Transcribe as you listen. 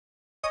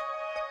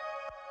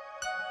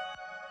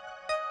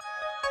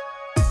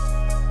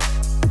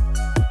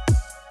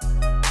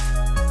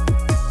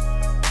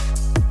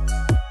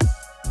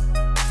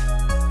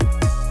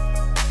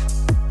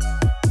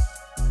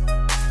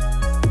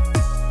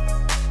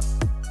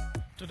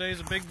today's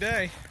a big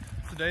day.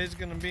 Today's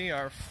going to be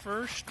our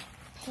first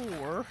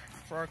pour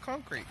for our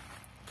concrete.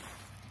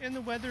 And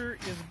the weather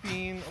is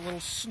being a little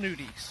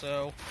snooty,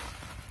 so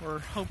we're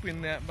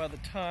hoping that by the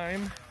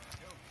time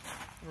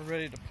we're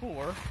ready to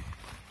pour,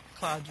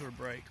 clouds will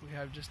break. We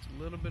have just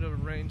a little bit of a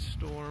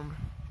rainstorm.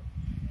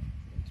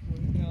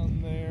 It's way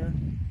down there.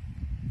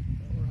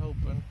 We're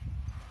hoping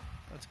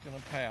that's going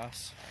to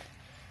pass.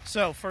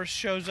 So first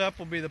shows up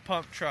will be the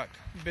pump truck.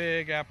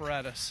 Big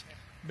apparatus,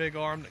 big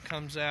arm that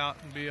comes out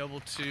and be able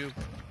to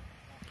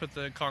put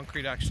the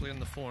concrete actually in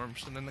the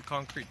forms, and then the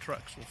concrete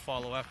trucks will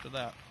follow after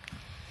that.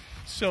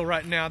 So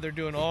right now they're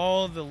doing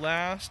all the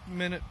last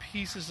minute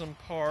pieces and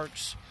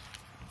parts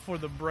for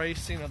the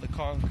bracing of the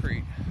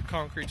concrete.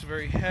 Concrete's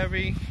very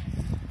heavy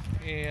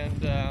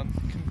and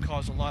can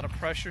cause a lot of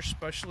pressure,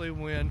 especially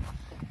when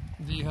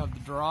you have the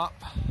drop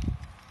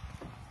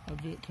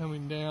of it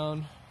coming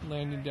down,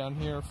 landing down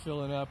here,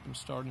 filling up and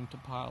starting to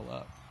pile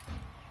up.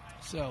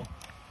 So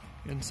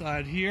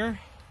inside here,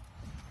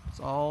 it's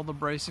all the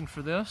bracing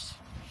for this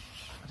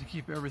to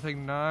keep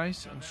everything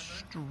nice and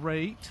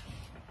straight.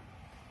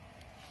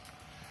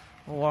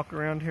 We'll walk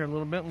around here a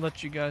little bit and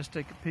let you guys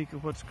take a peek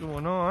of what's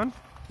going on.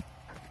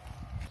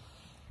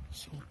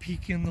 So we'll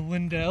peek in the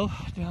window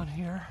down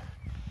here.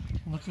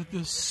 Look at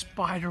this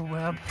spider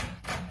web.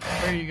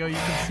 There you go, you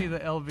can see the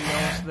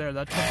LVLs there.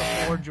 That's what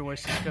the floor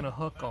joist is going to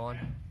hook on.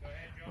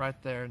 Right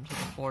there, into the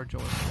floor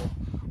joist will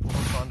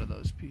hook onto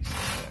those pieces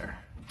there.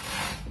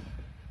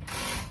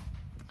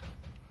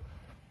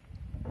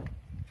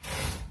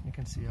 You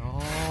can see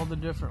all the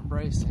different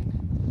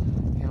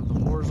bracing. You have the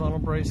horizontal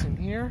bracing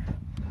here,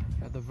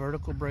 you have the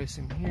vertical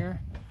bracing here,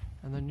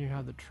 and then you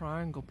have the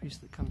triangle piece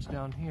that comes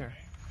down here.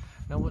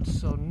 Now what's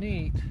so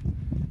neat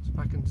is, if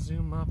I can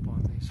zoom up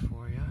on these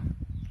for you,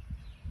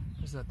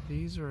 is that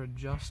these are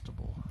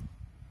adjustable.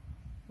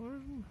 Right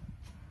in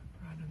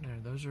there,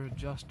 those are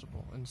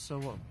adjustable. And so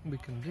what we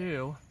can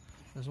do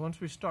is,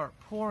 once we start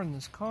pouring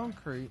this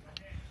concrete,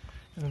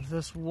 and if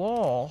this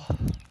wall,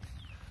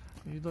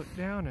 you look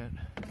down it,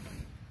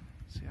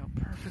 see how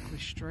perfectly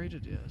straight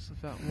it is.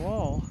 If that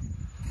wall,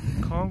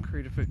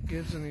 concrete, if it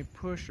gives any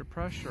push or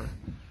pressure,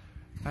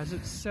 as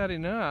it's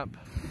setting up,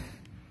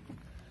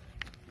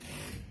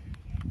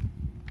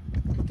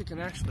 what they can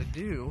actually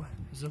do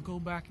is they'll go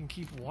back and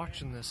keep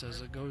watching this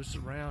as it goes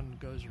around and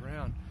goes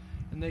around.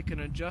 And they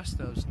can adjust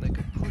those, and they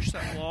can push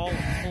that wall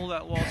and pull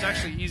that wall. It's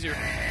actually easier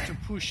to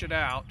push it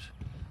out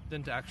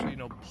than to actually,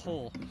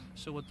 pull.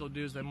 So what they'll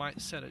do is they might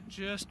set it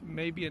just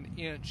maybe an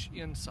inch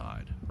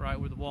inside, right,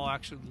 where the wall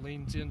actually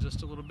leans in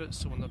just a little bit.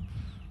 So when the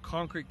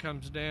concrete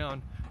comes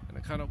down and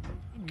it kind of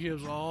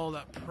gives all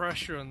that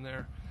pressure in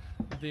there,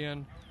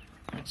 then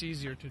it's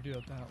easier to do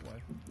it that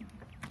way.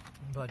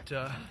 But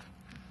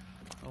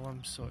oh,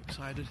 I'm so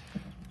excited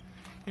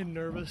and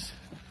nervous.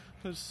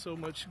 There's so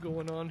much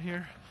going on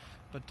here.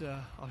 But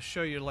I'll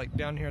show you, like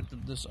down here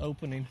at this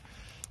opening.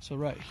 So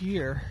right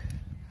here,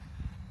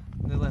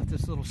 they left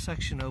this little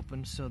section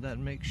open so that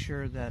makes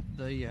sure that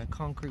the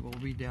concrete will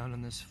be down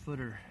in this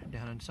footer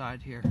down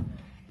inside here.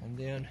 And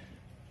then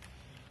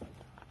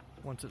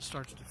once it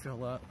starts to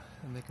fill up,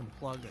 and they can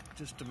plug it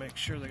just to make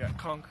sure they got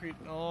concrete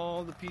in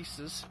all the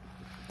pieces.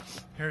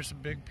 Here's a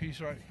big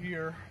piece right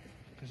here,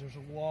 because there's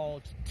a wall,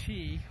 it's a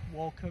T,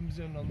 wall comes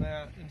in on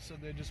that, and so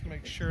they just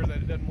make sure that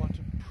it doesn't want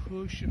to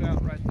push it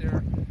out right there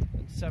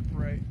and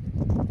separate,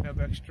 have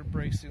extra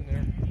bracing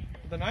there.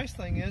 The nice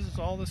thing is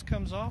all this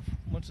comes off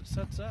once it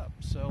sets up,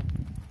 so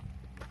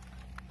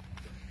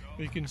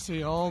you can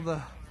see all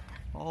the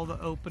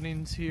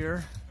openings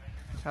here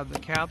have the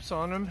caps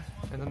on them,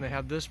 and then they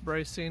have this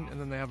bracing, and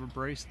then they have a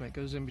bracing that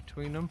goes in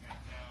between them.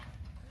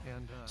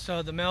 And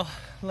so the mail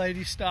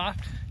lady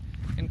stopped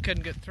and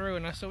couldn't get through,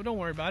 and I said, well, don't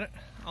worry about it,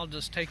 I'll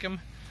just take them.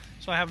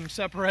 So I have them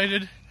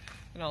separated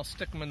and I'll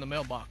stick them in the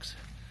mailbox.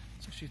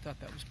 So she thought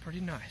that was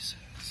pretty nice.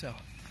 So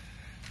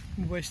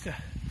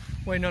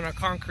waiting on our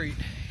concrete.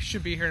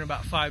 Should be here in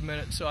about 5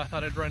 minutes, so I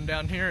thought I'd run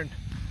down here and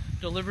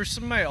deliver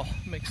some mail.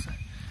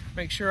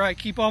 Make sure I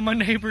keep all my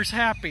neighbors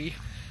happy,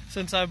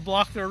 since I've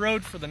blocked their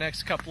road for the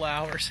next couple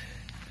hours.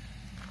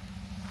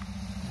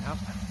 Yep,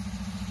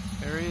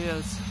 there he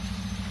is.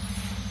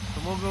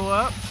 So we'll go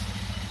up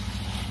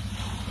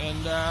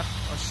and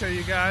I'll show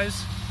you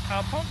guys how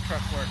a pump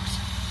truck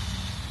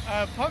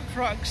works. Pump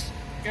trucks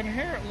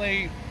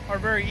inherently are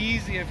very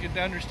easy if you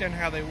understand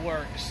how they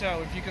work.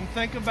 So if you can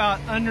think about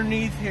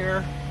underneath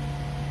here,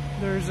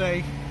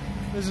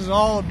 this is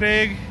all a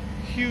big,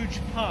 huge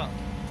pump.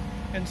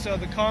 And so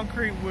the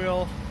concrete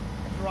will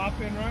drop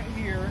in right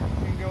here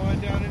and go on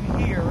down in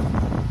here.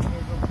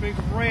 There's a big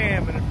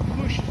ram and it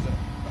pushes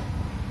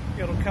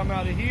it. It'll come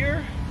out of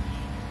here,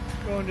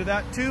 go into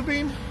that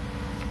tubing,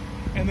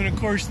 and then of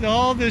course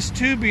all this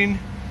tubing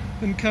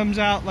then comes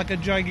out like a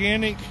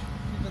gigantic,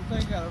 you can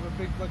think out of a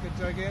big, like a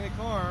gigantic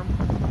arm,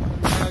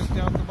 and it goes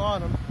down the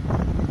bottom.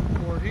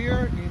 Or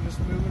here, you can just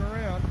move it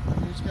around.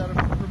 You just got a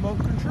remote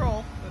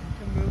control that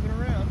can move it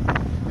around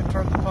and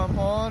turn the pump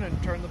on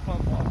and turn the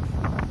pump off.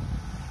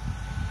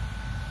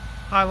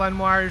 Highline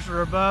wires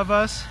are above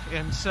us,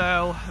 and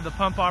so the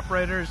pump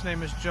operator, his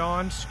name is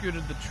John,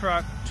 scooted the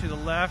truck to the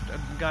left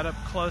and got up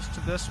close to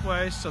this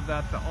way so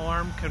that the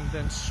arm can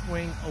then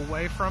swing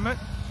away from it.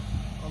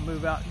 I'll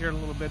move out here a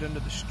little bit into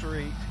the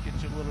street, get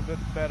you a little bit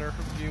better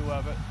view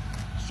of it,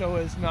 so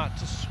as not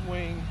to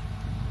swing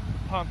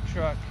the pump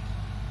truck,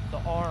 the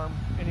arm,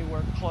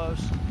 anywhere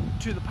close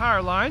to the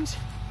power lines.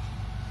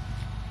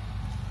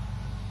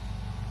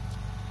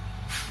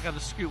 I got to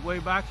scoot way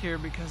back here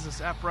because this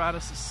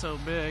apparatus is so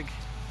big.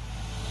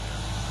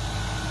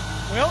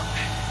 Well,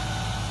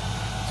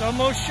 it's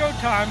almost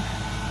showtime.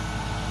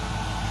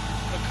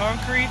 The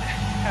concrete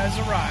has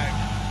arrived.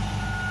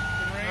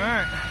 All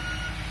right.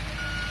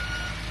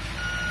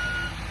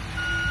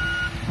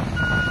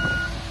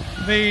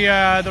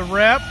 The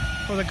rep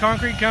for the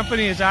concrete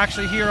company is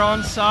actually here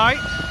on site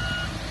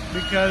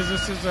because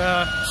this is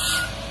a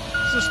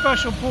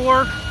special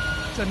pour.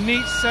 It's a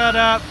neat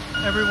setup.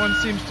 Everyone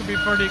seems to be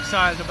pretty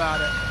excited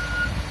about it.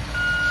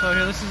 So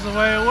here, this is the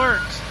way it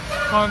works.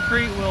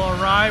 Concrete will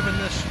arrive in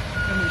these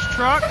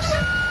trucks.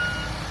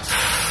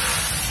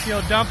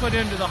 He'll dump it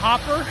into the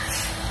hopper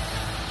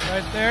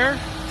right there.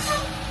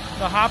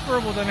 The hopper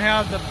will then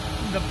have the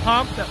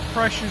pump that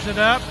pressures it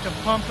up to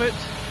pump it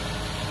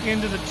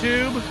into the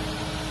tube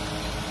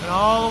and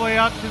all the way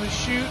out to the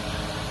chute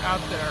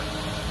out there.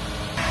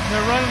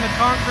 They're running the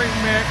concrete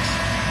mix,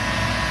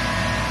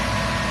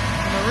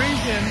 and the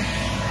reason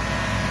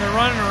they're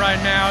running it right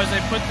now is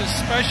they put this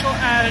special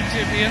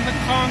additive in the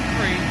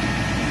concrete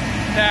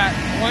that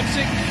once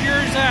it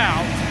cures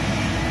out,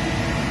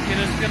 it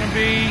is going to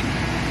be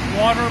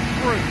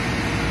waterproof.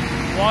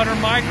 Water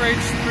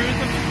migrates through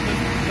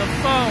the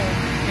foam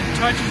and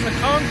touches the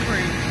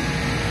concrete.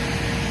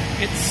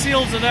 It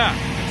seals it up.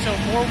 And so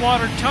more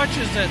water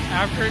touches it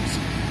after it's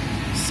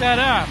set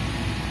up,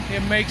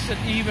 it makes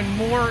it even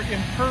more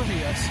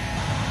impervious.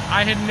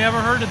 I had never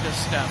heard of this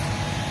stuff,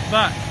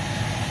 but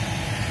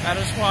that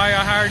is why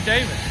I hired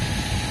David.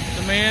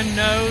 The man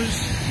knows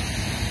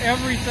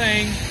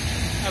everything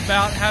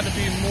about how to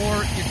be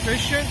more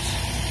efficient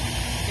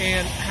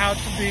and how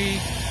to be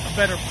a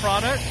better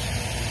product.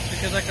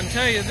 Because I can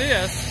tell you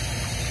this,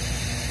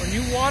 when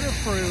you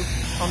waterproof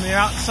on the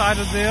outside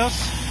of this,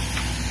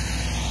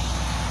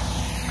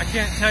 I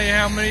can't tell you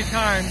how many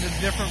times in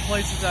different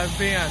places I've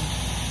been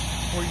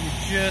where you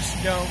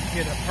just don't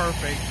get it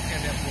perfect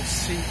and it will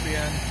seep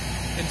in.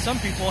 And some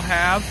people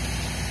have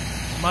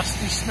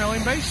musty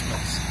smelling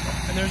basements,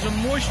 and there's a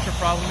moisture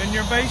problem in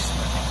your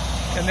basement,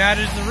 and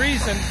that is the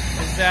reason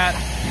is that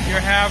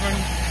you're having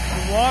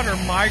the water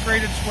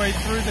migrate its way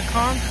through the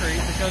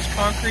concrete because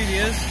concrete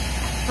is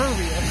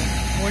pervious.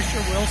 Moisture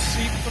will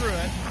seep through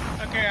it.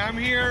 Okay, I'm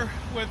here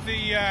with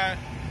the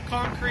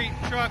concrete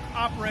truck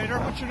operator.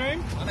 What's your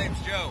name? My name's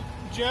Joe.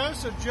 Joe.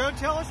 So Joe,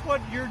 tell us what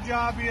your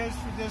job is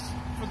for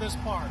this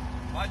part.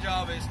 My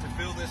job is to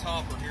fill this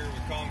hopper here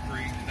with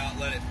concrete and not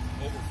let it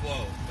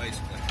overflow,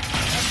 basically.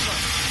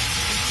 Excellent.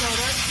 And so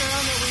that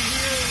sound that we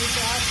hear is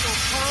the actual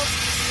pump.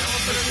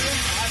 I'll put it in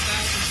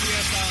 5,000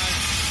 psi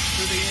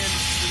to the end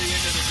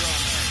of the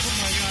drum there. Oh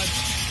my God,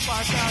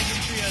 5,000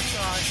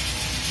 psi.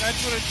 That's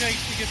what it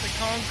takes to get the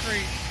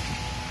concrete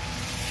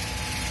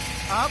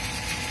up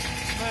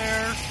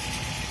there,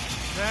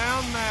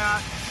 down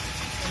that,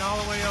 and all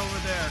the way over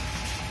there.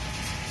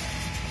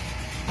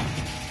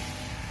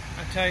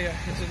 I tell you,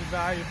 it's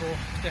invaluable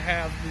to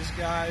have these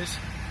guys.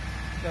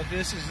 Now,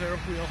 this is their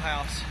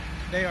wheelhouse.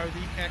 They are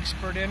the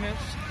expert in it,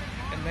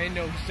 and they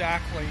know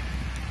exactly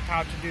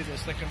how to do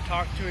this. They can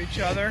talk to each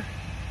other.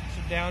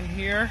 So down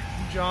here,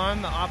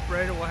 John, the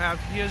operator, will have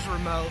his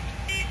remote,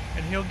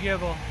 and he'll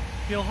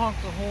honk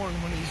the horn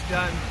when he's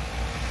done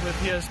with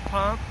his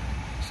pump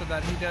so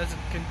that he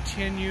doesn't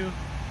continue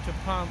to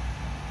pump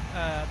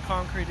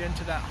concrete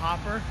into that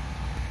hopper.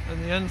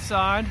 On the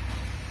inside,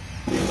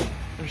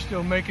 they're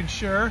still making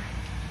sure.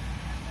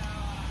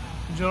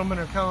 The gentlemen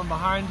are coming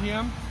behind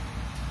him.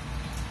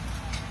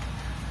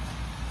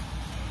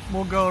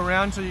 We'll go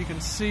around so you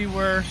can see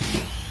where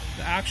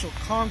the actual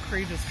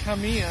concrete has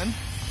come in. And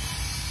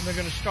they're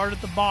going to start at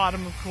the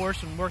bottom, of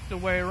course, and work their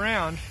way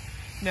around.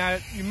 Now,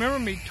 you remember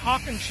me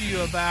talking to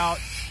you about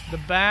the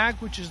bag,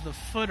 which is the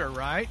footer,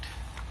 right?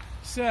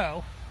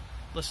 So,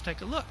 let's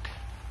take a look.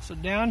 So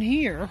down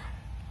here,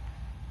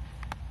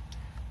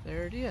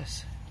 there it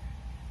is.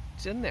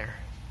 It's in there.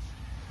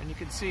 And you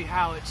can see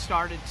how it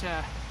started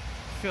to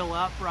fill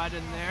up right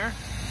in there.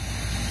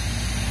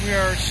 We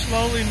are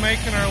slowly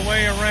making our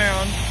way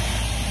around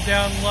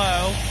down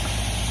low.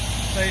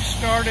 They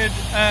started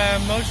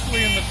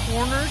mostly in the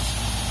corners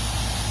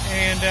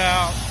and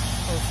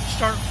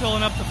start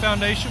filling up the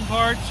foundation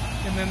parts,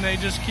 and then they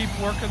just keep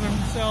working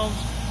themselves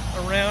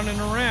around and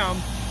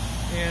around.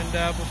 And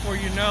before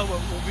you know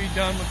it, we'll be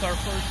done with our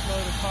first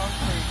load of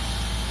concrete.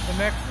 The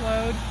next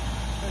load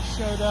that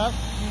showed up,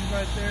 he's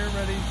right there,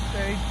 ready to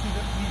stage.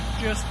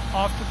 He's just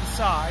off to the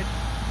side.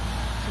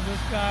 So this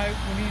guy,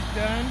 when he's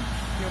done,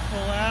 he'll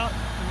pull out,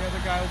 and the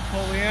other guy will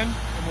pull in,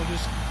 and we'll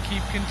just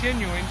keep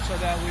continuing so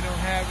that we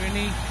don't have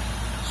any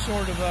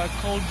sort of a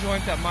cold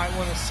joint that might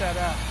want to set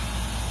up.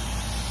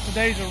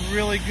 today's a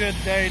really good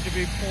day to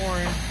be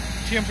pouring.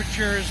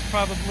 Temperature is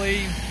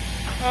probably,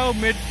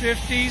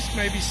 mid-50s,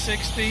 maybe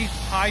 60,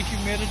 high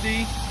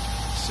humidity.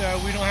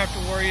 So we don't have to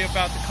worry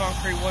about the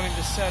concrete wanting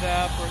to set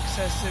up or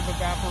excessive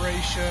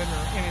evaporation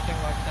or anything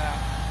like that.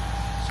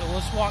 So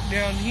let's walk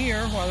down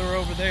here while they're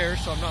over there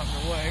so I'm not in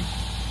their way.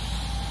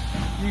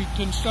 You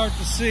can start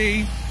to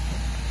see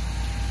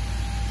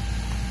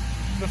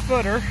the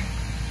footer,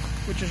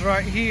 which is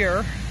right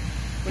here,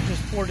 which is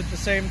poured at the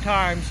same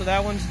time. So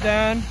that one's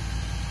done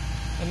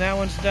and that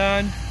one's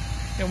done.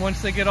 And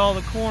once they get all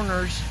the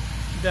corners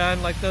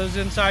done, like those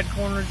inside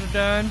corners are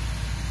done,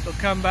 they'll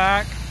come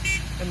back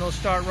and they'll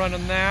start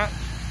running that,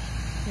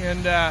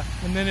 and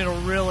then it'll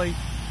really,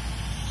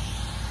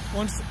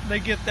 once they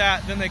get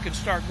that, then they can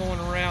start going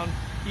around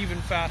even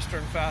faster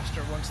and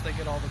faster once they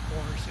get all the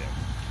corners in.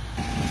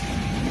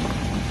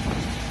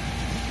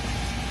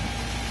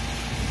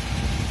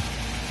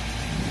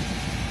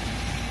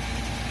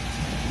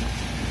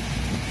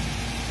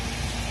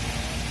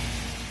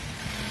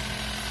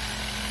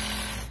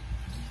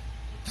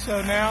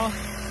 So now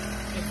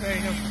that they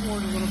have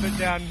poured a little bit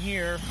down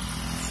here,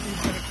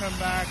 Steve's going to come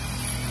back,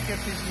 get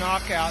these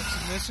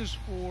knockouts, and this is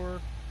for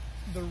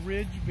the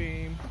ridge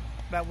beam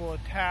that will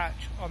attach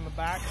on the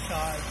back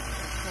side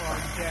for our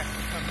deck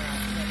to come out.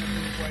 That will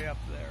move way up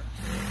there.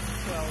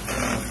 So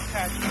we'll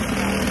attach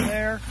it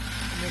there,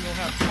 and then we'll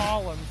have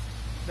columns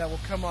that will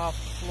come off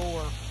the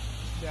floor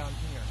down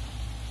here.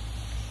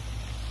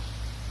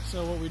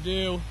 So what we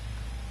do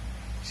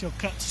is he'll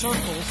cut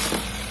circles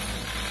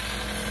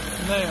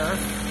there.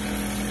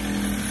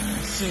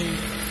 See,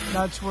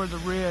 that's where the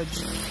ridge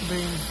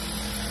beam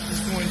is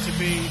going to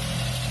be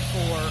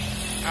for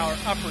our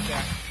upper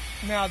deck.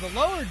 Now the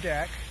lower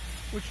deck,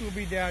 which will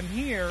be down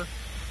here,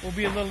 will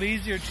be a little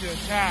easier to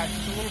attach.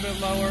 It's a little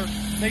bit lower,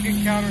 they can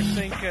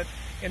countersink it,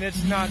 and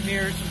it's not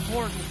near as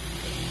important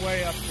as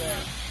way up there.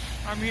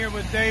 I'm here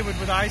with David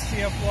with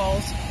ICF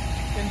Walls.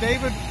 And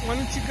David, why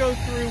don't you go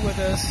through with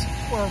us,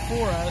 or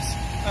for us,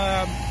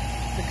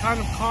 the kind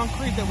of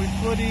concrete that we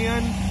put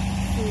in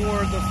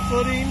for the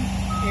footing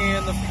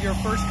and your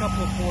first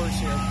couple of pours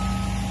here.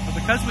 But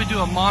because we do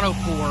a mono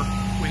pour,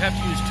 we have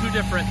to use two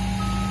different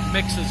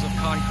mixes of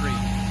concrete.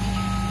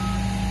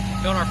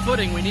 On our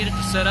footing, we need it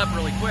to set up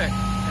really quick,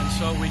 and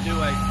so we do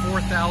a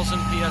 4,000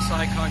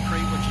 psi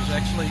concrete, which is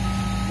actually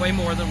way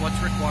more than what's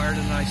required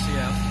in an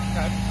ICF.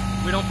 Okay.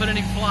 We don't put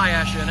any fly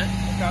ash in it.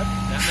 Okay.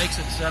 That makes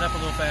it set up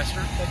a little faster.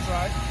 That's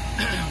right.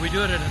 We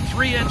do it at a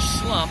 3-inch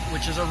slump,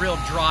 which is a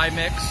real dry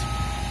mix.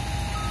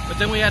 But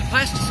then we add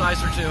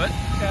plasticizer to it,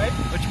 okay,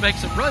 which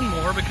makes it run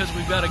more because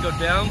we've got to go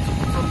down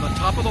from the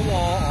top of the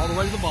wall all the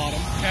way to the bottom.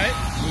 Okay.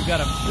 We've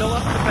got to fill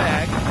up the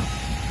bag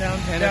down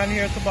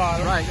here at the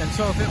bottom. Right. And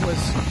so if it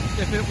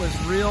was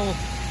real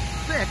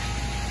thick,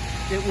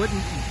 it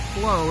wouldn't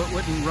flow. It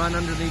wouldn't run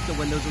underneath the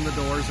windows and the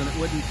doors, and it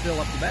wouldn't fill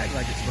up the bag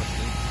like it's supposed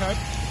to. Okay.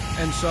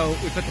 And so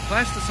we put the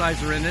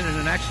plasticizer in it, and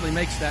it actually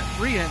makes that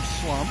 3-inch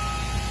slump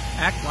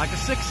act like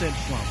a 6-inch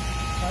slump.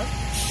 Okay.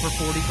 For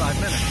 45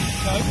 minutes.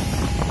 Okay.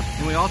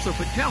 And we also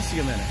put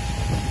calcium in it.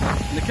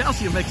 And the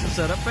calcium makes it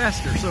set up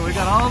faster. So we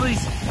got all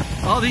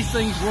these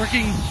things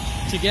working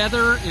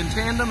together in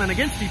tandem and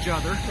against each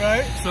other.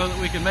 Right. So that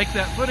we can make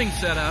that footing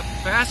set up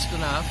fast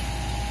enough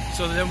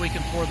so that then we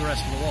can pour the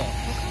rest of the wall.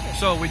 Okay.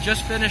 So we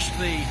just finished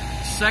the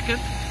second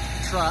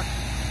truck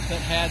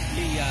that had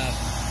the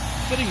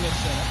footing mix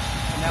in it.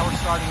 And now we're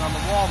starting on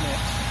the wall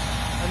mix.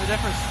 And the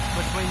difference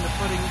between the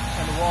footing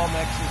and the wall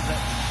mix is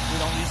that we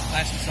don't use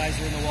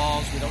plasticizer in the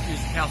walls. We don't use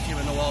calcium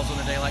in the walls on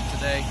a day like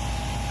today.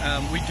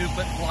 We do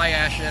put fly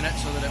ash in it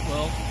so that it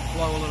will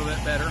flow a little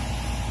bit better,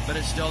 but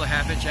it's still a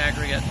 1/2-inch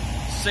aggregate,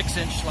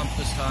 6-inch slump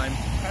this time.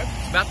 Okay.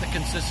 It's about the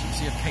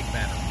consistency of cake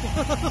batter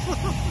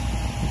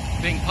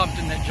being pumped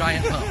in that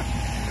giant pump.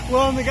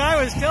 Well, and the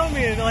guy was telling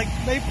me, like,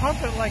 they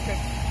pump it like at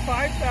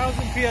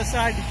 5,000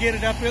 psi to get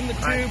it up in the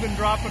tube and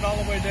drop it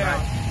all the way down.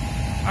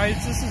 Right.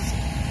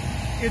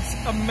 It's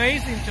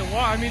amazing to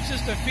watch. I mean, it's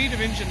just a feat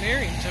of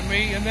engineering to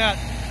me, in that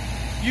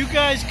you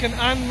guys can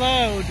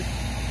unload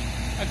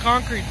a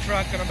concrete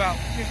truck in about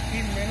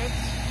 15 minutes.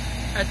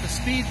 At the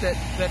speed that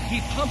he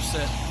pumps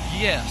it,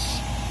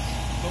 yes.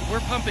 But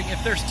we're pumping,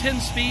 if there's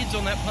 10 speeds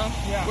on that pump,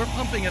 yeah, we're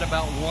pumping at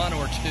about 1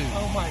 or 2.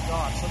 Oh my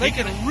God. So they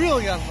can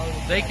really unload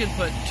it. They can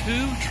put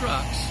 2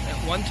 trucks at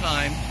one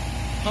time,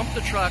 pump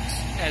the trucks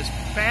as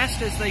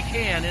fast as they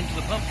can into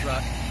the pump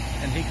truck,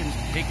 and he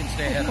can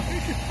stay ahead of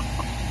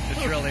them.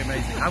 It's really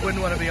amazing. I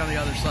wouldn't want to be on the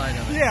other side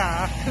of it.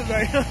 Yeah,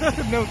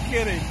 no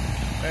kidding.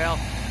 Well,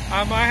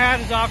 my hat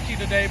is off to you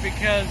today,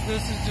 because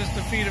this is just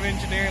a feat of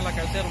engineering, like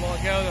I said a while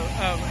ago,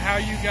 of how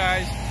you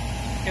guys,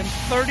 in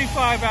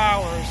 35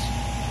 hours,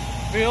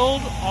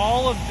 build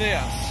all of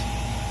this.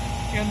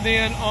 And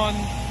then on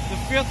the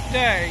 5th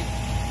day,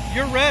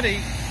 you're ready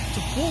to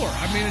pour.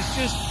 I mean, it's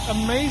just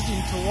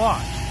amazing to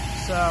watch.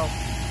 So,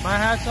 my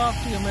hat's off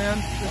to you,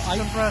 man. This is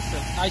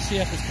impressive.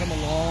 ICF has come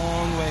a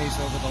long ways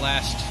over the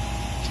last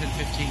 10,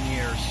 15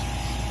 years.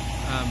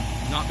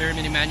 Not very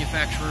many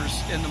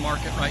manufacturers in the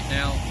market right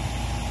now,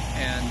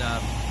 and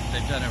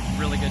They've done a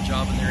really good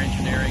job in their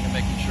engineering and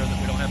making sure that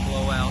we don't have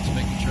blowouts,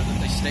 making sure that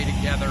they stay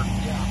together,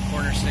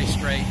 corners stay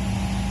straight.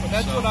 Well,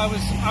 that's what I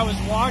was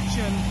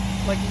watching,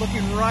 like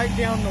looking right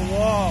down the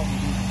wall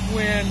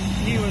when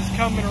he was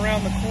coming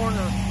around the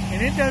corner,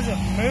 and it doesn't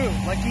move.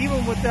 Like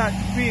even with that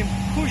being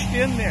pushed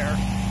in there,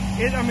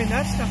 I mean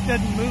that stuff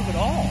doesn't move at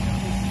all.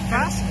 It's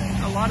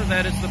fascinating. A lot of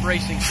that is the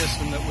bracing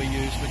system that we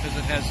use, because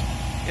it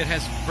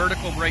has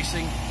vertical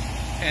bracing,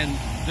 and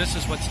this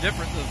is what's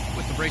different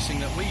with the bracing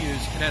that we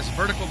use. It has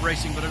vertical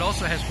bracing, but it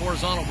also has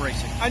horizontal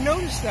bracing. I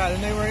noticed that,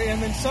 and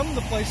then some of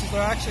the places they're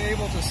actually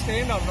able to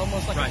stand on it,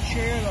 almost like a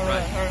chair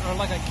or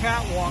like a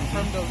catwalk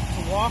for them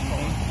to walk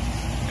on.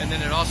 And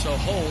then it also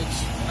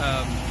holds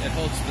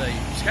the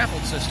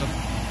scaffold system,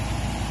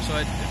 so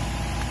it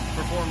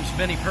performs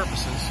many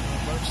purposes.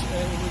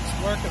 It's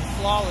working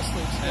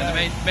flawlessly today. And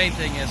the main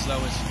thing is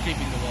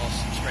keeping the walls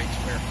straight,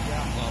 square.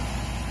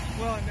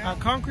 Well, our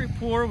concrete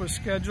pour was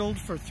scheduled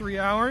for 3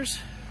 hours,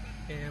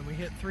 and we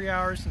hit 3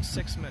 hours and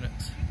 6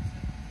 minutes.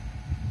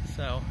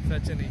 So if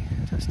that's any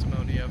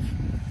testimony of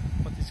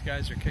what these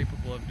guys are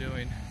capable of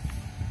doing.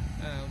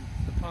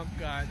 The pump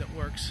guy that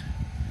works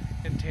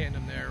in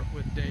tandem there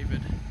with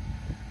David,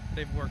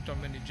 they've worked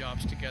on many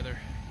jobs together,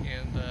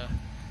 and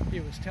he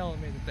was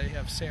telling me that they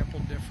have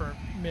sampled different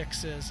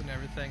mixes and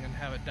everything and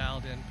have it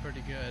dialed in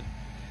pretty good.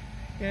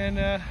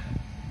 And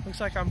looks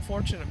like I'm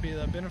fortunate to be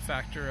the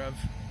benefactor of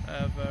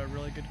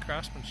really good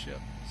craftsmanship.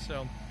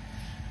 So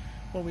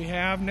what we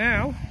have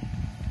now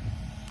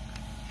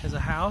is a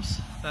house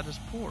that is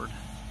poured.